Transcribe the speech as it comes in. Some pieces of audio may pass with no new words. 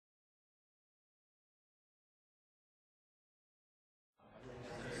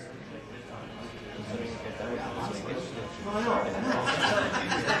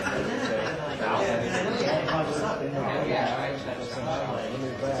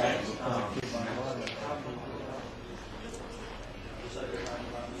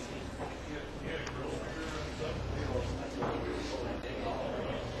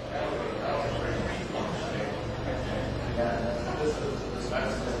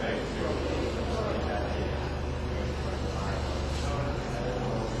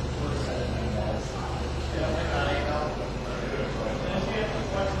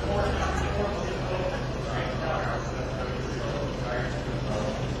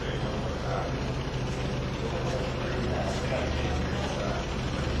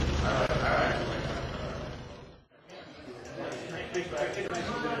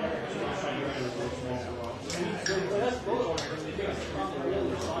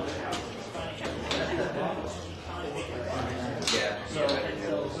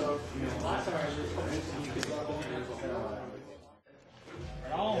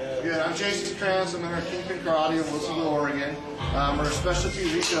Jason Krantz. I'm in our Kingpin Karate in Wilsonville, Oregon. We're a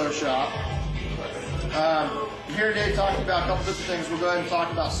specialty retailer shop. Here today talking about a couple different things. We'll go ahead and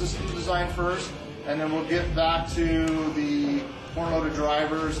talk about system design first, and then we'll get back to the corner-loaded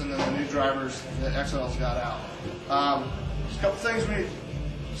drivers and then the new drivers that Exile's got out. There's a couple things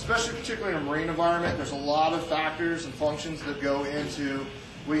especially particularly in a marine environment, there's a lot of factors and functions that go into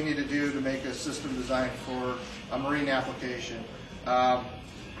what you need to do to make a system design for a marine application.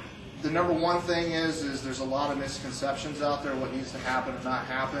 The number one thing is there's a lot of misconceptions out there what needs to happen and not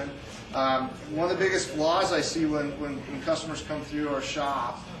happen. One of the biggest flaws I see when customers come through our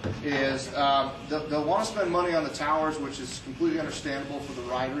shop is they'll want to spend money on the towers, which is completely understandable for the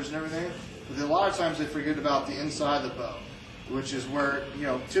riders and everything, but a lot of times they forget about the inside of the boat, which is where,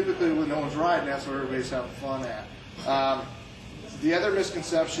 typically when no one's riding, that's where everybody's having fun at. The other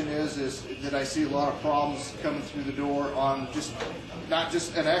misconception is that I see a lot of problems coming through the door on not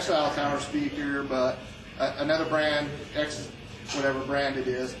just an Exile tower speaker, but another brand, whatever brand it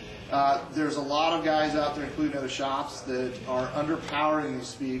is. There's a lot of guys out there, including other shops, that are underpowering these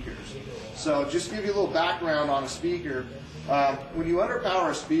speakers. So just to give you a little background on a speaker, when you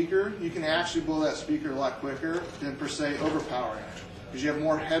underpower a speaker, you can actually blow that speaker a lot quicker than per se overpowering it, because you have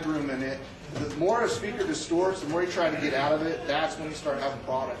more headroom in it. The more a speaker distorts, the more you try to get out of it, that's when you start having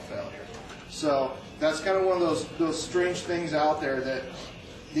product failure. So that's kind of one of those strange things out there that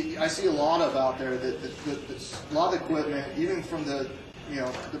I see a lot of out there, that a lot of equipment, even from the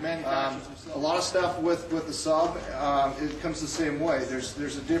manufacturers, a lot of stuff with the sub, it comes the same way.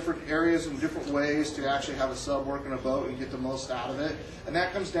 There's a different areas and different ways to actually have a sub work in a boat and get the most out of it, and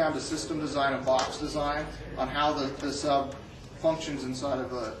that comes down to system design and box design on how the sub functions inside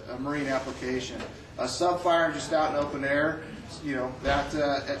of a marine application. A sub fire just out in open air, that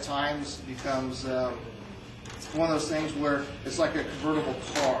at times becomes one of those things where it's like a convertible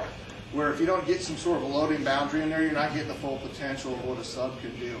car, where if you don't get some sort of a loading boundary in there, you're not getting the full potential of what a sub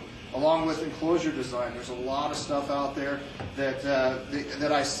can do. Along with enclosure design, there's a lot of stuff out there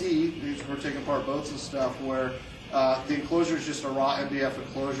that I see, we're taking apart boats and stuff, where the enclosure is just a raw MDF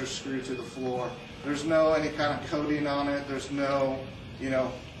enclosure screwed to the floor. There's no any kind of coating on it. There's no,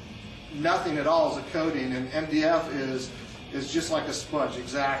 nothing at all is a coating, and MDF is just like a sponge,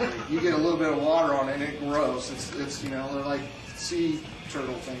 exactly. You get a little bit of water on it and it grows. It's they're like sea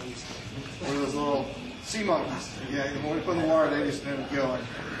turtle things, or those little sea monkeys. Yeah, when we put in the water, they just end up going.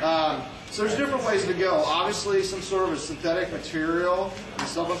 So there's different ways to go. Obviously, some sort of a synthetic material. The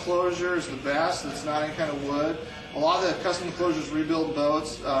sub-enclosure is the best. It's not any kind of wood. A lot of the custom enclosures rebuild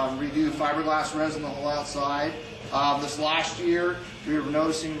boats, redo fiberglass resin the whole outside. This last year, we were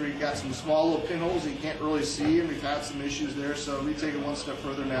noticing we got some small little pinholes that you can't really see, and we've had some issues there. So we take it one step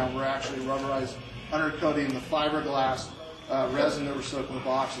further now. We're actually rubberized undercoating the fiberglass resin that we're soaking the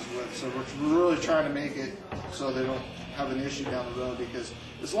boxes with. So we're really trying to make it so they don't have an issue down the road, because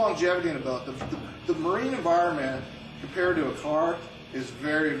it's longevity in a boat. The marine environment compared to a car is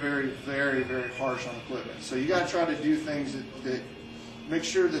very, very, very, very harsh on equipment. So you got to try to do things that make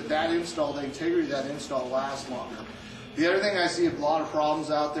sure that install, the integrity of that install lasts longer. The other thing I see a lot of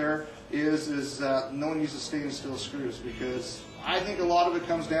problems out there is no one uses stainless steel screws, because I think a lot of it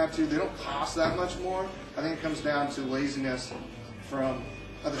comes down to they don't cost that much more. I think it comes down to laziness from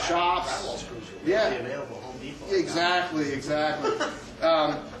other shops. Drywall screws are available at Home Depot. Exactly.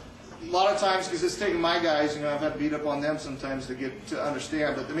 A lot of times, because it's taken my guys, I've had to beat up on them sometimes to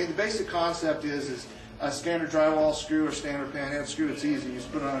understand. But I mean, the basic concept is a standard drywall screw or standard panhead screw. It's easy. You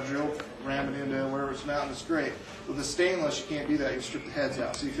just put it on a drill, ram it into wherever it's mounted. It's great. With the stainless, you can't do that. You strip the heads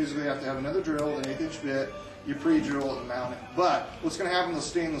out. So you physically have to have another drill with an 1/8" bit. You pre-drill it and mount it. But what's going to happen with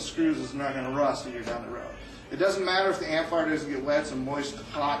stainless screws is they're not going to rust when you're down the road. It doesn't matter if the amplifier doesn't get wet. It's a moist,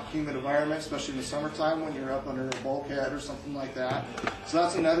 hot, humid environment, especially in the summertime when you're up under a bulkhead or something like that. So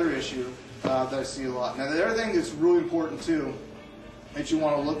that's another issue that I see a lot. Now, the other thing that's really important too that you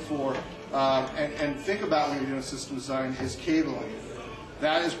want to look for and think about when you're doing system design is cabling.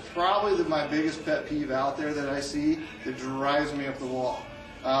 That is probably my biggest pet peeve out there that I see that drives me up the wall.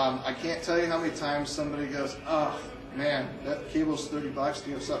 I can't tell you how many times somebody goes, "Oh man, that cable's $30.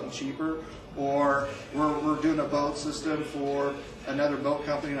 Do you have something cheaper?" Or we're doing a boat system for another boat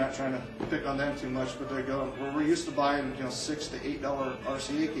company. Not trying to pick on them too much, but they're going, "Well, we're used to buying $6 to $8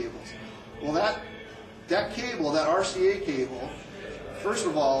 RCA cables." Well, that cable, that RCA cable, first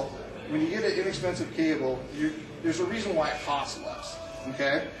of all, when you get an inexpensive cable, there's a reason why it costs less.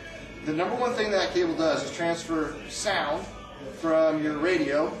 Okay, the number one thing that cable does is transfer sound from your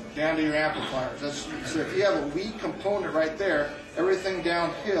radio down to your amplifiers. So if you have a weak component right there, everything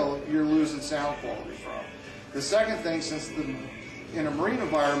downhill you're losing sound quality from. The second thing, since in a marine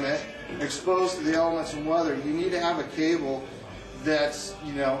environment, exposed to the elements and weather, you need to have a cable that's,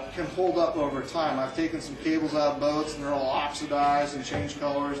 you know, can hold up over time. I've taken some cables out of boats and they're all oxidized and changed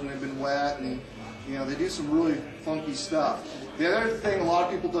colors and they've been wet, and you know, they do some really funky stuff. The other thing a lot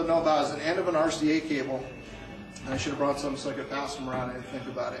of people don't know about is an end of an RCA cable. And I should have brought some so I could pass them around and think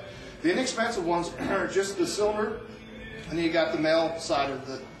about it. The inexpensive ones are just the silver, and then you got the male side of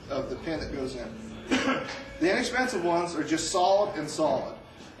the pin that goes in. The inexpensive ones are just solid and solid.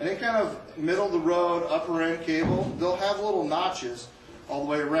 Any kind of middle of the road, upper end cable, they'll have little notches all the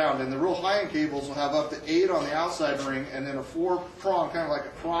way around. And the real high end cables will have up to 8 on the outside ring, and then a 4-prong, kind of like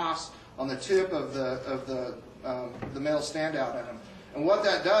a cross on the tip of the male standout in them. And what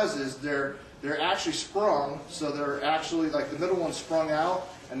that does is they're actually sprung, so they're actually, like the middle one's sprung out,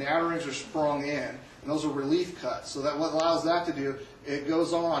 and the outer rings are sprung in. And those are relief cuts. So that what allows that to do, it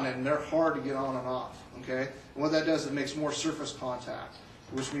goes on, and they're hard to get on and off. Okay? And what that does, it makes more surface contact,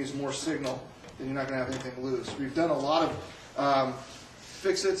 which means more signal, and you're not going to have anything loose. We've done a lot of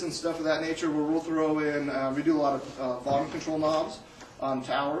fix-its and stuff of that nature where we'll throw in, we do a lot of volume control knobs on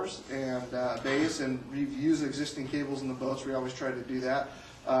towers and bays, and we use existing cables in the boats. We always try to do that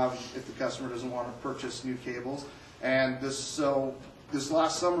if the customer doesn't want to purchase new cables. And this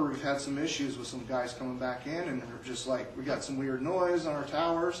last summer we've had some issues with some guys coming back in, and they're just like, we got some weird noise on our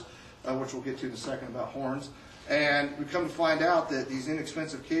towers, which we'll get to in a second about horns. And we come to find out that these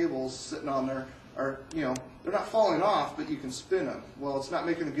inexpensive cables sitting on there are, you know, they're not falling off, but you can spin them. Well, it's not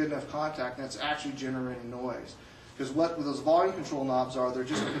making a good enough contact, and it's actually generating noise. Because what those volume control knobs are, they're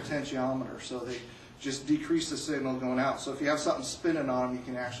just a potentiometer, so they just decrease the signal going out. So if you have something spinning on them, you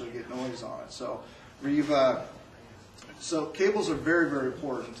can actually get noise on it. So so cables are very, very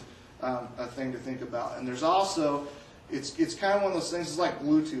important, a thing to think about. And there's also, it's kind of one of those things, it's like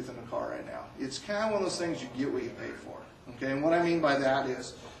Bluetooth in a car right now. It's kind of one of those things you get what you pay for. Okay, and what I mean by that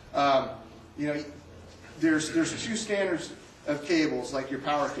is, you know, there's 2 standards of cables, like your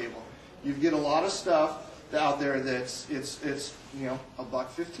power cable. You get a lot of stuff out there that's it's you know,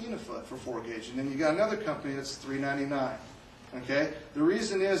 $1.15 a foot for 4 gauge, and then you got another company that's $3.99. Okay, the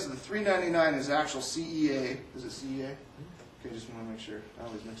reason is the $3.99 is actual CEA. Is it CEA? Okay, just want to make sure. I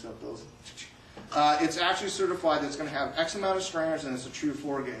always mix up those. It's actually certified that it's going to have X amount of strands, and it's a true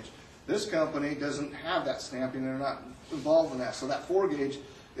 4 gauge. This company doesn't have that stamping; they're not involved in that. So that 4 gauge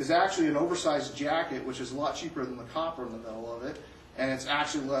is actually an oversized jacket, which is a lot cheaper than the copper in the middle of it, and it's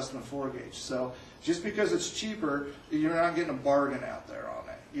actually less than a 4 gauge. So just because it's cheaper, you're not getting a bargain out there on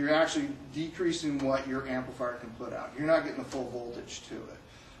it. You're actually decreasing what your amplifier can put out. You're not getting the full voltage to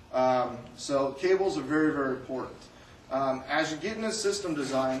it. So cables are very, very important. As you get into system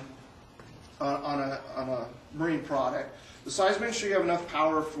design on a marine product, besides making sure you have enough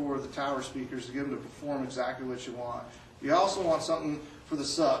power for the tower speakers to get them to perform exactly what you want, you also want something for the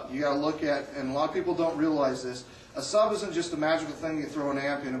sub. You got to look at, and a lot of people don't realize this, a sub isn't just a magical thing you throw an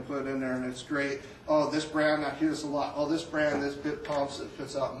amp in and put it in there and it's great. Oh, this brand, I hear this a lot. Oh, this brand, this bit pumps, it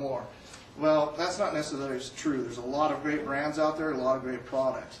puts out more. Well, that's not necessarily true. There's a lot of great brands out there, a lot of great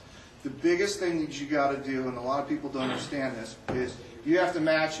products. The biggest thing that you got to do, and a lot of people don't understand this, is you have to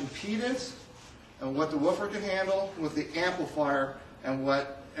match impedance and what the woofer can handle with the amplifier and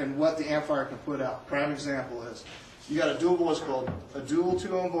what the amplifier can put out. Prime example is, you got a dual voice coil, a dual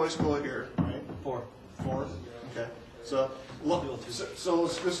 2-ohm voice coil here, right? 4. Okay. So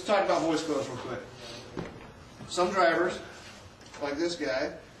let's talk about voice coils real quick. Some drivers, like this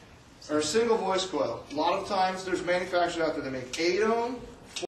guy, are a single voice coil. A lot of times there's manufacturers out there that make 8-ohm